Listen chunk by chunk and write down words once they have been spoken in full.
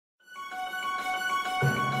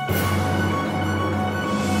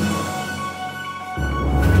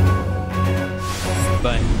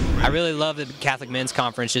But I really love the Catholic Men's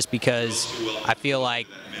Conference just because I feel like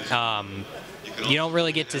you don't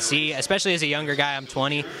really get to see, especially as a younger guy, I'm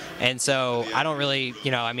 20, and so I don't really,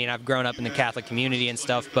 I mean, I've grown up in the Catholic community and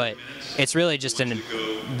stuff, but it's really just a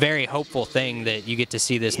very hopeful thing that you get to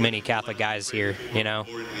see this many Catholic guys here,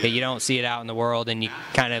 that you don't see it out in the world, and you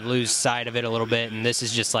kind of lose sight of it a little bit, and this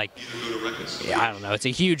is just like, I don't know, it's a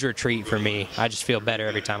huge retreat for me. I just feel better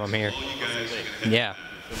every time I'm here. Yeah,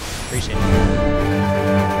 appreciate it.